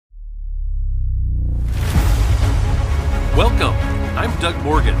Welcome. I'm Doug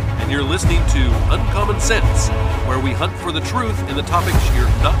Morgan, and you're listening to Uncommon Sense, where we hunt for the truth in the topics you're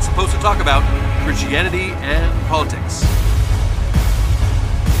not supposed to talk about: Christianity and politics.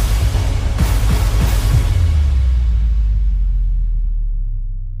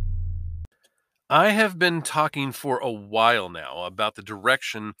 I have been talking for a while now about the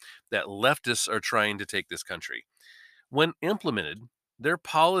direction that leftists are trying to take this country. When implemented, their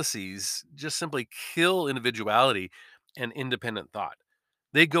policies just simply kill individuality and independent thought.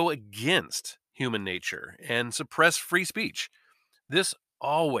 They go against human nature and suppress free speech. This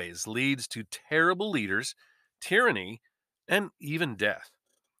always leads to terrible leaders, tyranny, and even death.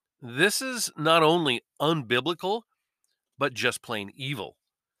 This is not only unbiblical, but just plain evil.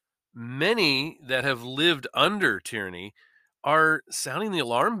 Many that have lived under tyranny are sounding the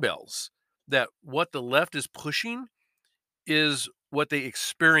alarm bells that what the left is pushing is what they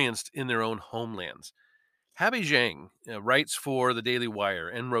experienced in their own homelands. Habi Zhang writes for the Daily Wire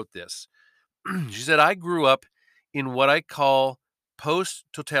and wrote this. She said, I grew up in what I call post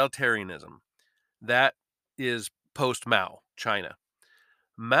totalitarianism. That is post Mao, China.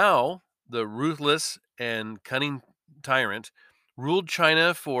 Mao, the ruthless and cunning tyrant, ruled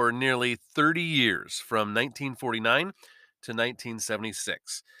China for nearly 30 years from 1949 to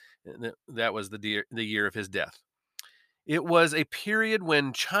 1976. That was the year of his death. It was a period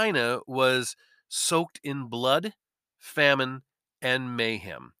when China was soaked in blood, famine, and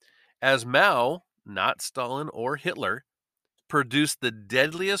mayhem, as Mao, not Stalin or Hitler, produced the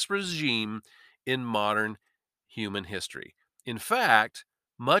deadliest regime in modern human history. In fact,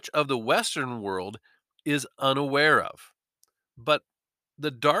 much of the Western world is unaware of. But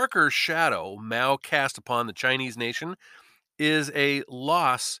the darker shadow Mao cast upon the Chinese nation is a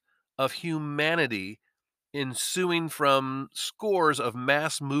loss of humanity ensuing from scores of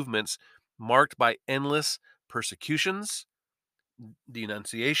mass movements marked by endless persecutions,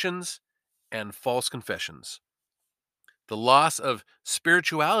 denunciations, and false confessions. The loss of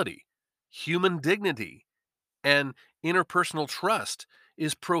spirituality, human dignity, and interpersonal trust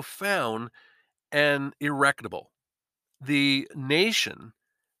is profound and irreparable. The nation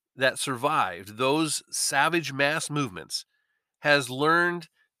that survived those savage mass movements has learned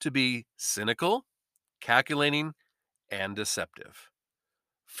to be cynical, calculating, and deceptive.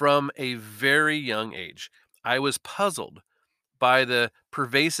 From a very young age, I was puzzled by the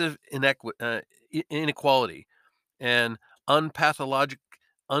pervasive inequality and unpathologic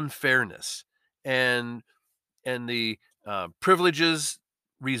unfairness and the privileges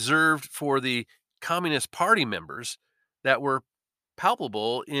reserved for the Communist Party members that were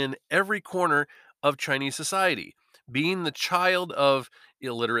palpable in every corner of Chinese society. Being the child of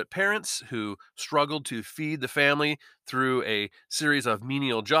illiterate parents who struggled to feed the family through a series of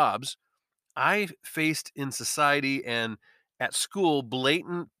menial jobs, I faced in society and at school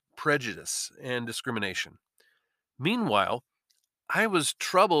blatant prejudice and discrimination. Meanwhile, I was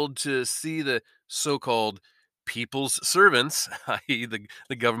troubled to see the so called people's servants, i.e.,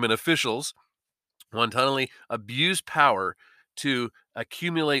 the government officials, wantonly abuse power to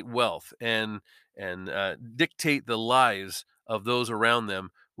accumulate wealth and dictate the lives of those around them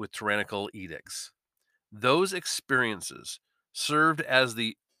with tyrannical edicts. Those experiences served as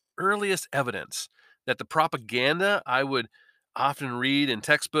the earliest evidence that the propaganda I would often read in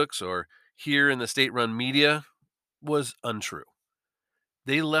textbooks or hear in the state run media was untrue.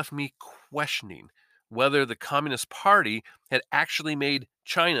 They left me questioning whether the Communist Party had actually made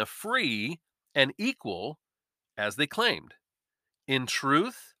China free and equal as they claimed. In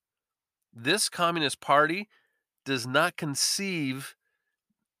truth, this Communist Party does not conceive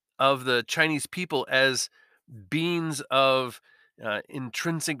of the Chinese people as beings of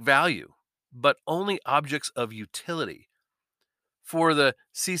intrinsic value, but only objects of utility. For the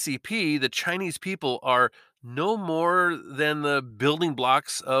CCP, the Chinese people are no more than the building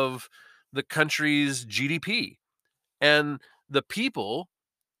blocks of the country's GDP. And the people,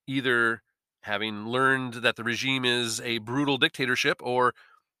 either having learned that the regime is a brutal dictatorship or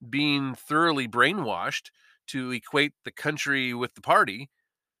being thoroughly brainwashed to equate the country with the party,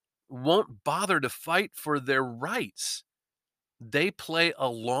 won't bother to fight for their rights. They play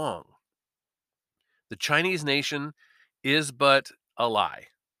along. The Chinese nation is but a lie.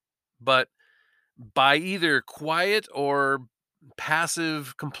 But by either quiet or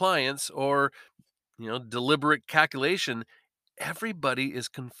passive compliance or deliberate calculation, everybody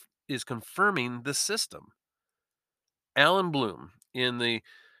is confirming the system. Alan Bloom, in the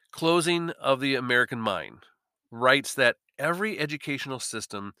Closing of the American Mind, writes that every educational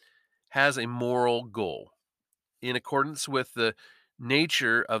system has a moral goal in accordance with the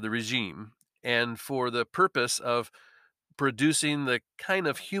nature of the regime and for the purpose of producing the kind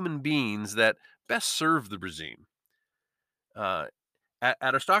of human beings that best serve the regime. Uh,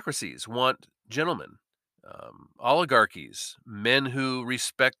 Aristocracies want gentlemen, oligarchies, men who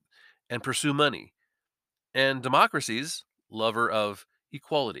respect and pursue money, and democracies, lover of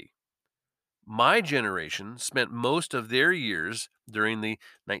equality. My generation spent most of their years during the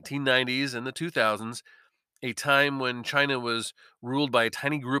 1990s and the 2000s, a time when China was ruled by a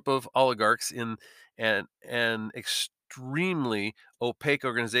tiny group of oligarchs in an extremely opaque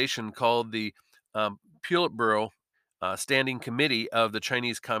organization called the Politburo Standing Committee of the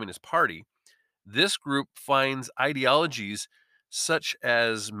Chinese Communist Party. This group finds ideologies such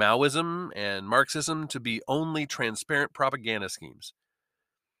as Maoism and Marxism to be only transparent propaganda schemes.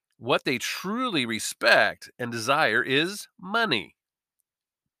 What they truly respect and desire is money,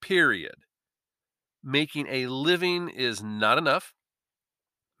 period. Making a living is not enough.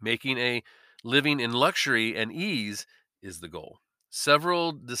 Making a living in luxury and ease is the goal.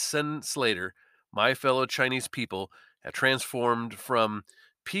 Several descendants later, my fellow Chinese people have transformed from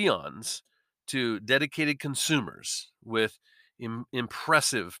peons to dedicated consumers with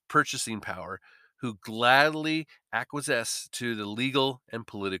impressive purchasing power who gladly acquiesce to the legal and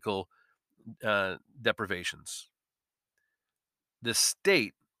political deprivations. The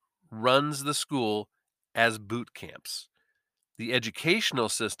state runs the school as boot camps. The educational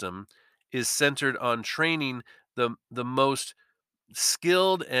system is centered on training the most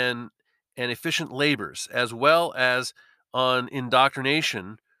skilled and efficient labors, as well as on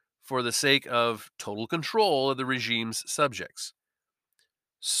indoctrination for the sake of total control of the regime's subjects.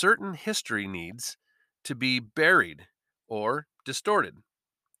 Certain history needs to be buried or distorted.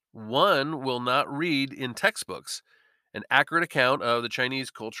 One will not read in textbooks an accurate account of the Chinese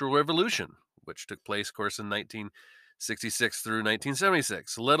Cultural Revolution, which took place, of course, in 1966 through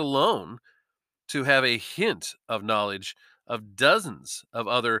 1976, let alone to have a hint of knowledge of dozens of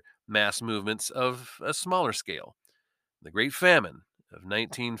other mass movements of a smaller scale. The Great Famine of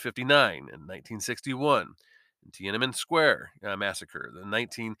 1959 and 1961, the Tiananmen Square massacre, the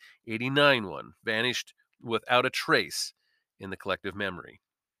 1989 one, vanished without a trace in the collective memory.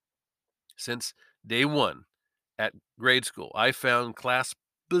 Since day one at grade school, I found class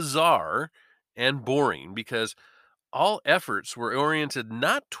bizarre and boring because all efforts were oriented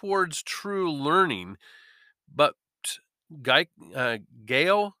not towards true learning, but Gai-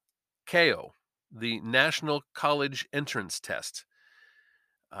 Gao Kao, the National College Entrance Test.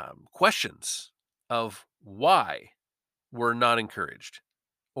 Questions of why were not encouraged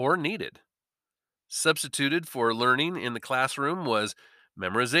or needed. Substituted for learning in the classroom was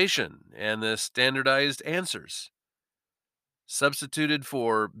memorization and the standardized answers. Substituted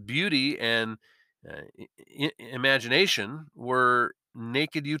for beauty and imagination were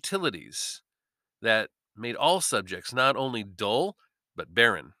naked utilities that made all subjects not only dull, but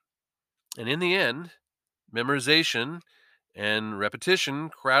barren. And in the end, memorization and repetition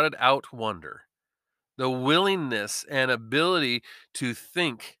crowded out wonder. The willingness and ability to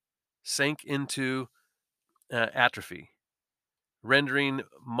think sank into atrophy, rendering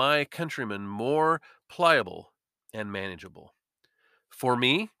my countrymen more pliable and manageable. For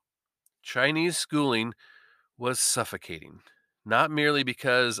me, Chinese schooling was suffocating, not merely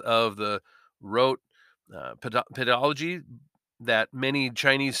because of the rote pedagogy that many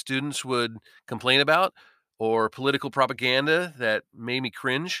Chinese students would complain about or political propaganda that made me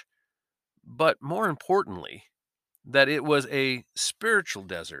cringe, but more importantly, that it was a spiritual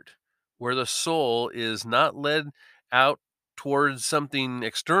desert where the soul is not led out towards something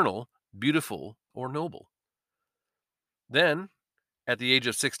external, beautiful, or noble. Then, at the age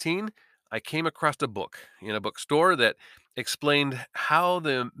of 16, I came across a book in a bookstore that explained how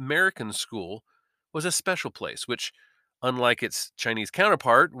the American school was a special place, which, unlike its Chinese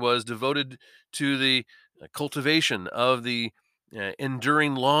counterpart, was devoted to the cultivation of the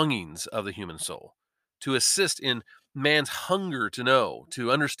enduring longings of the human soul, to assist in man's hunger to know,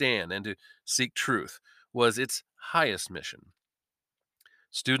 to understand, and to seek truth was its highest mission.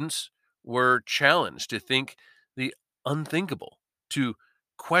 Students were challenged to think the unthinkable, to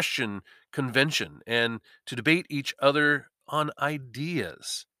question convention, and to debate each other on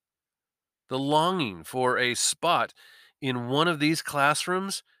ideas. The longing for a spot in one of these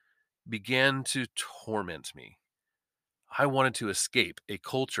classrooms began to torment me. I wanted to escape a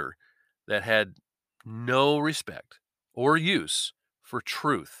culture that had no respect or use for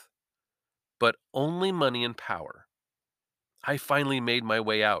truth, but only money and power. I finally made my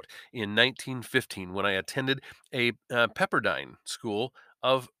way out in 1915 when I attended a Pepperdine School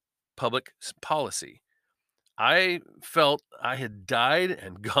of Public Policy. I felt I had died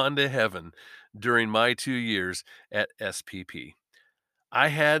and gone to heaven during my 2 years at SPP. I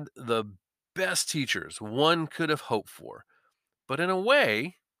had the best teachers one could have hoped for, but in a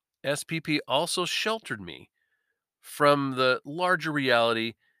way, SPP also sheltered me from the larger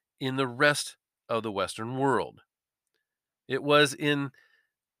reality in the rest of the Western world. It was in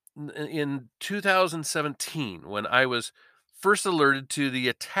 2017 when I was first alerted to the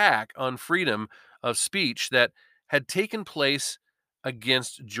attack on freedom of speech that had taken place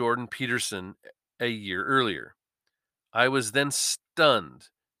against Jordan Peterson a year earlier. I was then stunned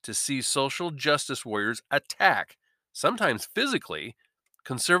to see social justice warriors attack, sometimes physically,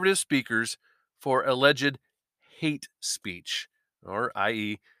 conservative speakers for alleged hate speech, or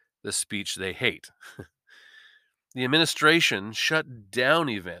i.e., the speech they hate. The administration shut down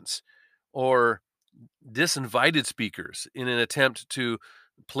events or disinvited speakers in an attempt to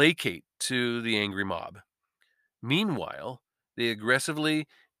placate to the angry mob. Meanwhile, they aggressively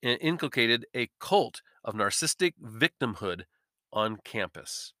inculcated a cult of narcissistic victimhood on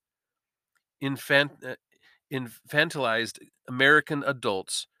campus. Infant, uh, Infantilized American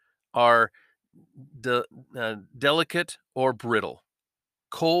adults are de- delicate or brittle,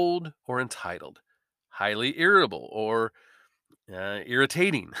 cold or entitled, highly irritable or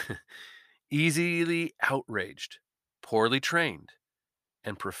irritating, easily outraged, poorly trained,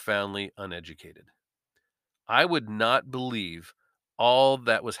 and profoundly uneducated. I would not believe all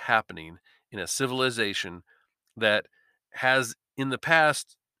that was happening in a civilization that has in the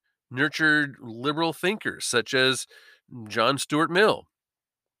past nurtured liberal thinkers such as John Stuart Mill.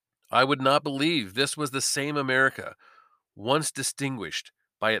 I would not believe this was the same America once distinguished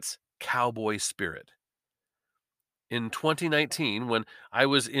by its cowboy spirit. In 2019, when I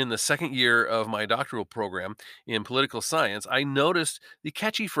was in the second year of my doctoral program in political science, I noticed the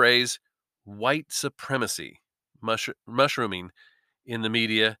catchy phrase white supremacy mushrooming in the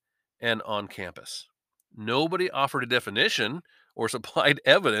media and on campus. Nobody offered a definition or supplied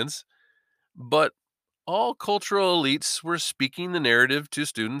evidence, but all cultural elites were speaking the narrative to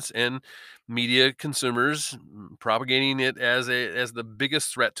students and media consumers, propagating it as the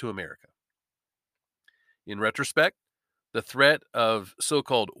biggest threat to America. In retrospect, the threat of so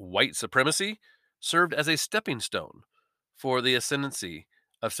called white supremacy served as a stepping stone for the ascendancy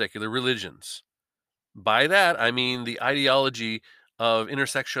of secular religions. By that, I mean the ideology of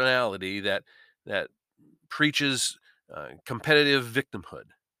intersectionality that preaches competitive victimhood,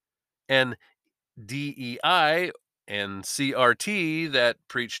 and DEI and CRT that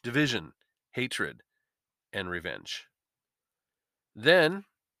preach division, hatred, and revenge. Then,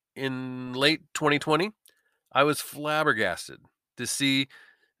 in late 2020, I was flabbergasted to see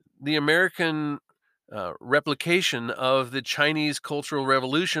the American replication of the Chinese Cultural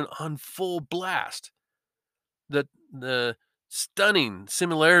Revolution on full blast. The stunning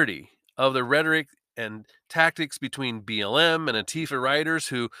similarity of the rhetoric and tactics between BLM and Antifa writers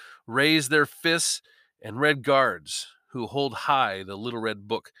who raise their fists and Red Guards who hold high the Little Red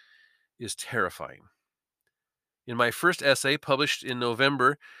Book is terrifying. In my first essay published in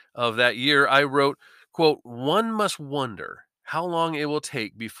November of that year, I wrote, quote, "One must wonder how long it will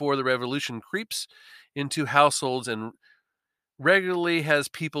take before the revolution creeps into households and regularly has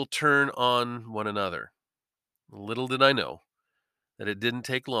people turn on one another." Little did I know that it didn't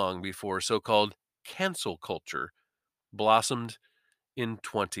take long before so-called cancel culture blossomed in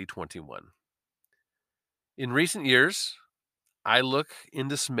 2021. In recent years, I look in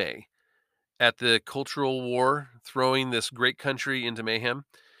dismay at the cultural war throwing this great country into mayhem.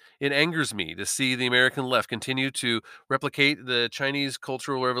 It angers me to see the American left continue to replicate the Chinese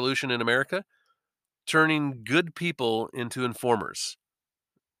Cultural Revolution in America, turning good people into informers,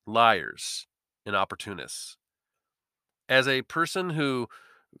 liars, and opportunists. As a person who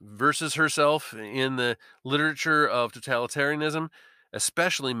verses herself in the literature of totalitarianism,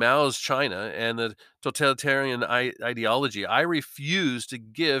 especially Mao's China and the totalitarian ideology, I refuse to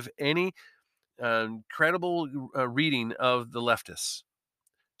give any credible reading of the leftists.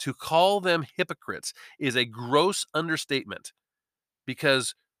 To call them hypocrites is a gross understatement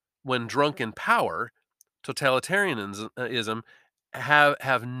because when drunk in power, totalitarianism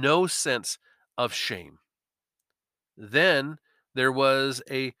have no sense of shame. Then there was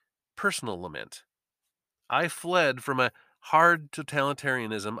a personal lament. I fled from a hard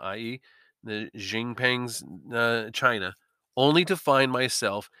totalitarianism, i.e., the Jinping's China, only to find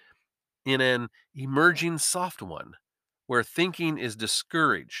myself in an emerging soft one where thinking is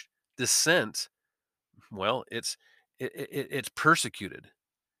discouraged, dissent, well, it's persecuted,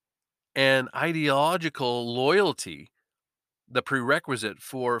 and ideological loyalty, the prerequisite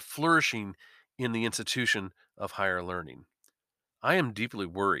for flourishing in the institution of higher learning. I am deeply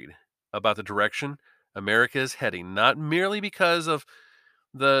worried about the direction America is heading, not merely because of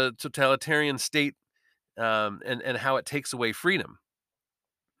the totalitarian state and how it takes away freedom.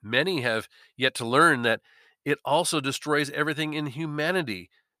 Many have yet to learn that it also destroys everything in humanity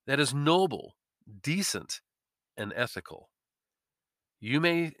that is noble, decent, and ethical. You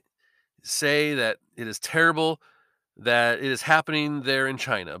may say that it is terrible that it is happening there in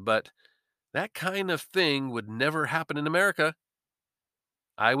China, but that kind of thing would never happen in America.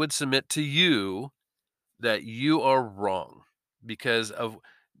 I would submit to you that you are wrong because of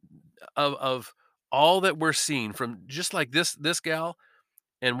all that we're seeing from just like this gal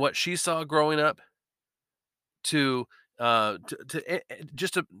and what she saw growing up to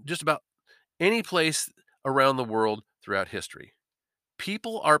just about any place around the world throughout history.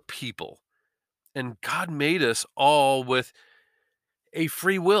 People are people, and God made us all with a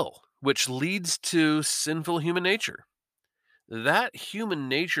free will, which leads to sinful human nature. That human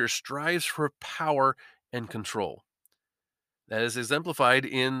nature strives for power and control. That is exemplified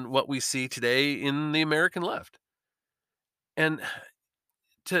in what we see today in the American left. And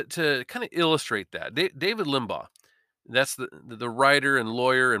to kind of illustrate that, David Limbaugh, that's the writer and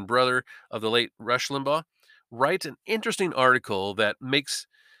lawyer and brother of the late Rush Limbaugh, writes an interesting article that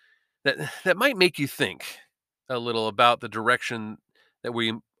that might make you think a little about the direction that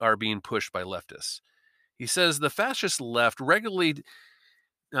we are being pushed by leftists. He says the fascist left regularly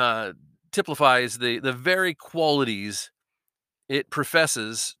uh, typifies the very qualities it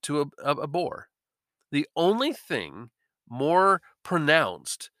professes to abhor. The only thing more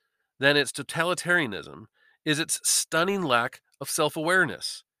pronounced than its totalitarianism is its stunning lack of self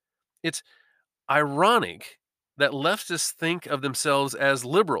awareness. It's ironic that leftists think of themselves as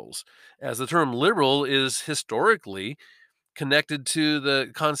liberals, as the term liberal is historically connected to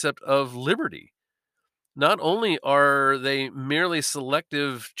the concept of liberty. Not only are they merely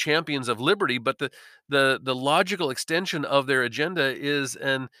selective champions of liberty, but the logical extension of their agenda is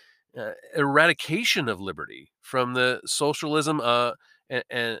an eradication of liberty from the socialism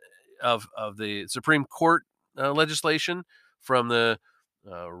and of the Supreme Court legislation, from the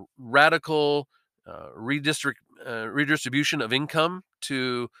radical redistribution of income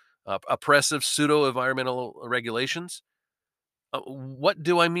to oppressive pseudo environmental regulations. What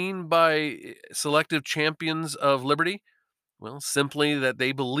do I mean by selective champions of liberty? Well, simply that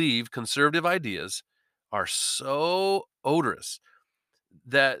they believe conservative ideas are so odorous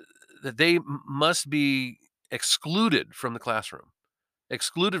that they must be excluded from the classroom,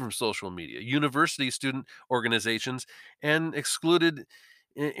 excluded from social media, university student organizations, and excluded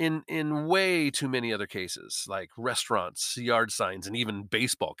in way too many other cases like restaurants, yard signs, and even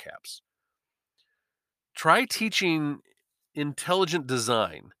baseball caps. Try teaching intelligent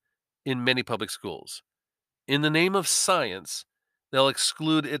design in many public schools. In the name of science, they'll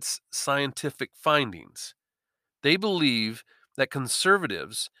exclude its scientific findings. They believe that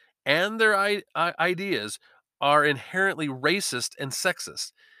conservatives and their ideas are inherently racist and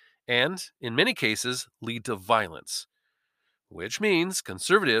sexist, and in many cases lead to violence, which means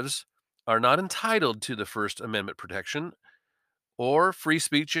conservatives are not entitled to the First Amendment protection or free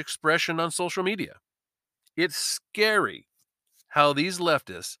speech expression on social media. It's scary how these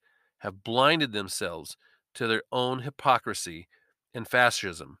leftists have blinded themselves to their own hypocrisy and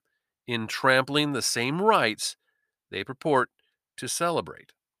fascism in trampling the same rights they purport to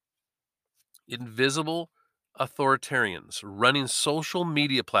celebrate. Invisible authoritarians running social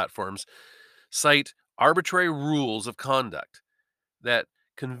media platforms cite arbitrary rules of conduct that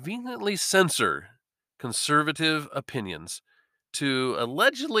conveniently censor conservative opinions to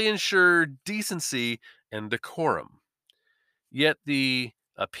allegedly ensure decency and decorum. Yet the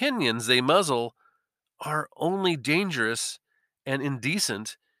opinions they muzzle are only dangerous and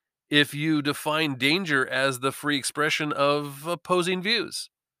indecent if you define danger as the free expression of opposing views.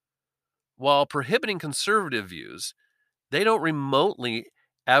 While prohibiting conservative views, they don't remotely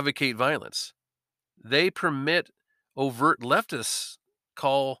advocate violence. They permit overt leftists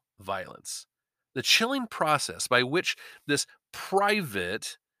call violence. The chilling process by which this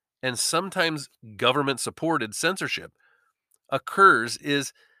private and sometimes government supported censorship occurs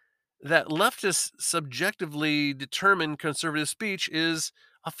is that leftists subjectively determine conservative speech is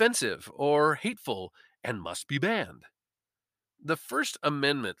offensive or hateful and must be banned. The First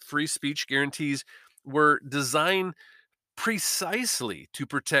Amendment free speech guarantees were designed precisely to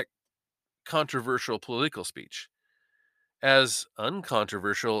protect controversial political speech, as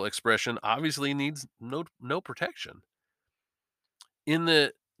uncontroversial expression obviously needs no protection. In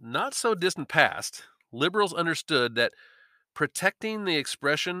the not so distant past, liberals understood that protecting the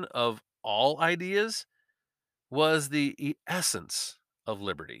expression of all ideas was the essence of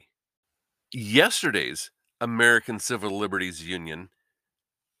liberty. Yesterday's American Civil Liberties Union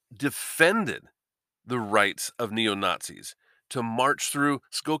defended the rights of neo Nazis to march through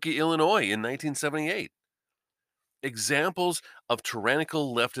Skokie, Illinois in 1978. Examples of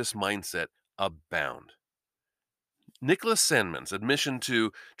tyrannical leftist mindset abound. Nicholas Sandmann's admission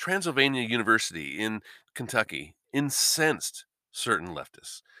to Transylvania University in Kentucky incensed certain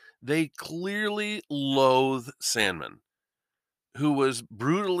leftists. They clearly loathe Sandmann, who was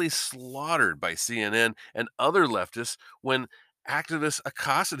brutally slaughtered by CNN and other leftists when activists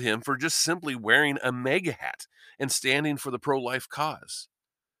accosted him for just simply wearing a MAGA hat and standing for the pro life cause.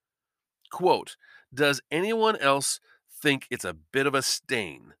 Quote, does anyone else think it's a bit of a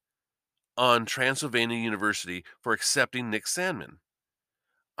stain on Transylvania University for accepting Nick Sandmann?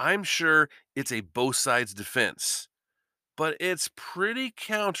 I'm sure it's a both sides defense, but it's pretty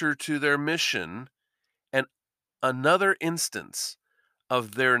counter to their mission and another instance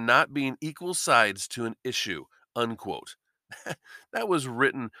of there not being equal sides to an issue, unquote. That was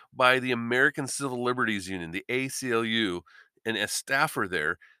written by the American Civil Liberties Union, the ACLU, and a staffer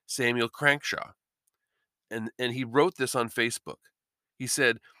there, Samuel Crankshaw. And he wrote this on Facebook. He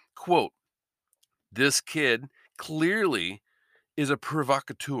said, quote, this kid clearly is a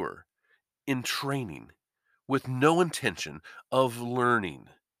provocateur in training with no intention of learning.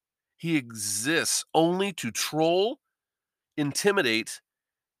 He exists only to troll, intimidate,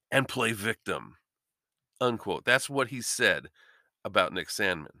 and play victim. Unquote. That's what he said about Nick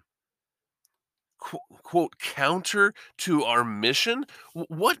Sandmann. Quote, counter to our mission?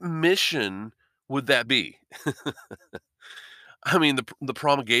 What mission would that be? I mean, the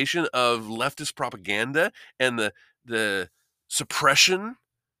promulgation of leftist propaganda and the suppression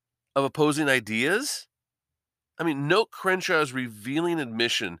of opposing ideas? I mean, note Crenshaw's revealing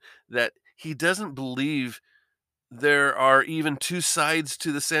admission that he doesn't believe there are even two sides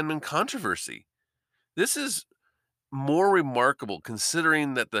to the Sandmann controversy. This is more remarkable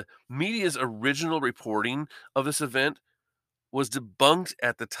considering that the media's original reporting of this event was debunked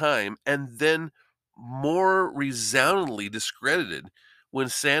at the time and then more resoundingly discredited when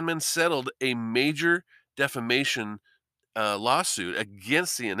Sandmann settled a major defamation lawsuit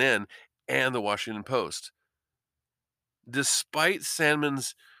against CNN and the Washington Post. Despite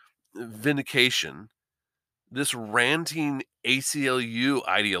Sandmann's vindication, this ranting ACLU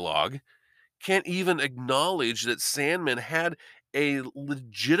ideologue can't even acknowledge that Sandmann had a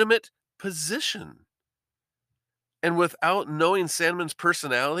legitimate position. And without knowing Sandmann's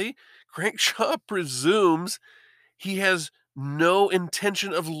personality, Crankshaw presumes he has no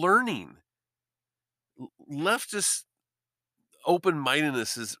intention of learning. Leftist open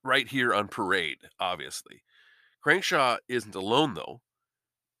mindedness is right here on parade, obviously. Crankshaw isn't alone, though.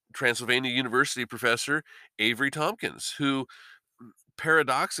 Transylvania University professor Avery Tompkins, who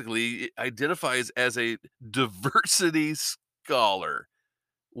paradoxically identifies as a diversity scholar,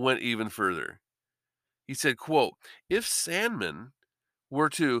 went even further. He said, quote, if Sandmann were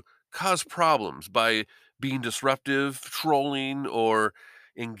to cause problems by being disruptive, trolling, or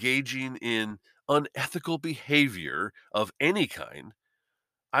engaging in unethical behavior of any kind,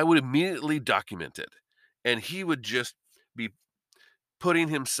 I would immediately document it. And he would just be putting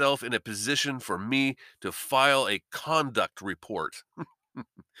himself in a position for me to file a conduct report.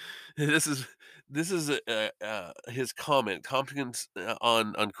 This is his comment, Tompkins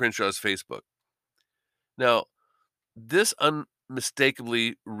on Crenshaw's Facebook. Now, this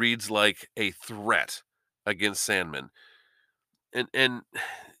unmistakably reads like a threat against Sandmann, and and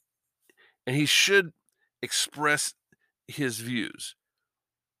and he should express his views.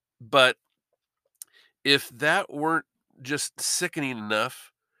 But if that weren't just sickening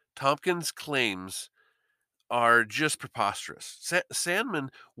enough, Tompkins' claims are just preposterous. Sandmann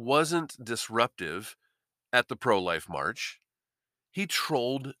wasn't disruptive at the pro-life march. He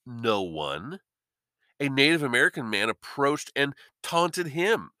trolled no one. A Native American man approached and taunted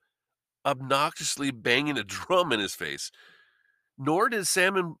him, obnoxiously banging a drum in his face. Nor did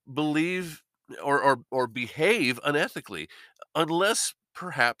Sandmann believe or behave unethically, unless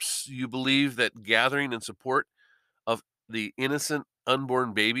perhaps you believe that gathering in support of the innocent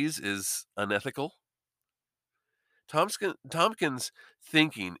unborn babies is unethical. Tompkins'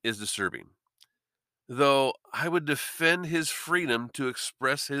 thinking is disturbing, though I would defend his freedom to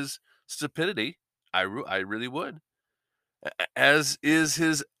express his stupidity. I really would, as is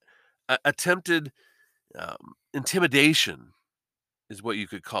his attempted intimidation, is what you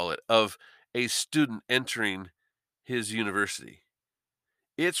could call it, of a student entering his university.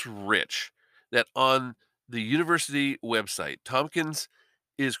 It's rich that on the university website, Tompkins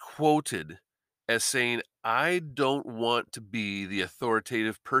is quoted as saying, "I don't want to be the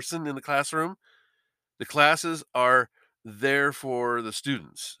authoritative person in the classroom. The classes are there for the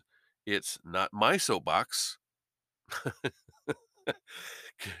students. It's not my soapbox."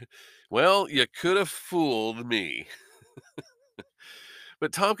 Well, you could have fooled me.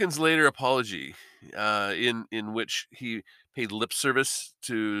 But Tompkins' later apology, in which he paid lip service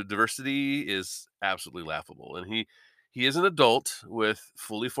to diversity, is absolutely laughable. And he is an adult with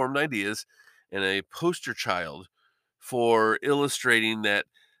fully formed ideas and a poster child for illustrating that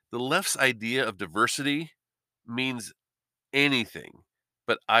the left's idea of diversity means anything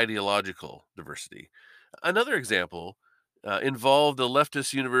but ideological diversity. Another example involved the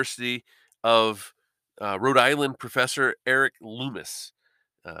leftist University of Rhode Island professor Eric Loomis,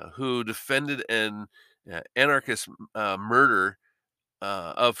 who defended an anarchist murder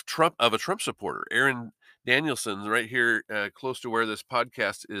of a Trump supporter, Aaron Danielson, right here close to where this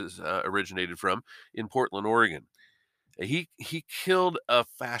podcast is originated from in Portland, Oregon. He killed a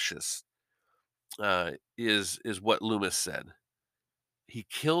fascist. Is what Loomis said. He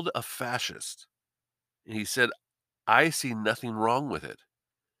killed a fascist. And he said, "I see nothing wrong with it,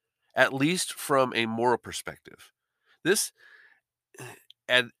 at least from a moral perspective. This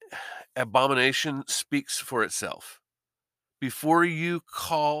ad- abomination speaks for itself. Before you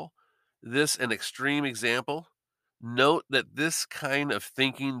call this an extreme example, note that this kind of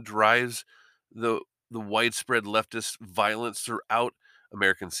thinking drives the widespread leftist violence throughout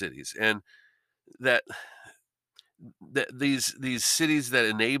American cities, and that these cities that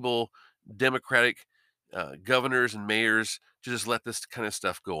enable democratic governors and mayors to just let this kind of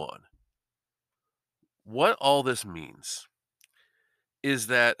stuff go on. What all this means is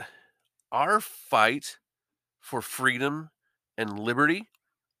that our fight for freedom and liberty,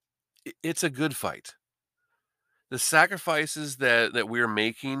 it's a good fight. The sacrifices that we're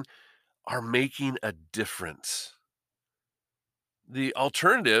making are making a difference. The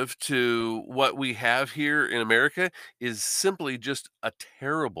alternative to what we have here in America is simply just a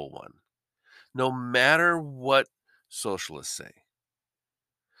terrible one, no matter what socialists say.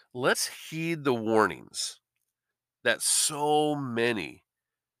 Let's heed the warnings that so many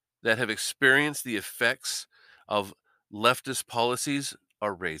that have experienced the effects of leftist policies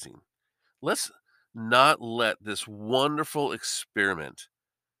are raising. Let's not let this wonderful experiment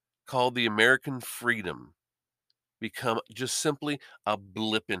called the American freedom become just simply a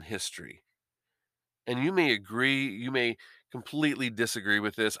blip in history. And you may agree, you may completely disagree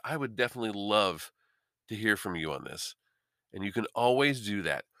with this. I would definitely love to hear from you on this. And you can always do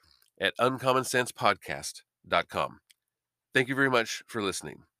that at uncommonsensepodcast.com. Thank you very much for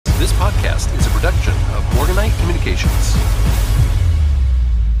listening. This podcast is a production of Morganite Communications.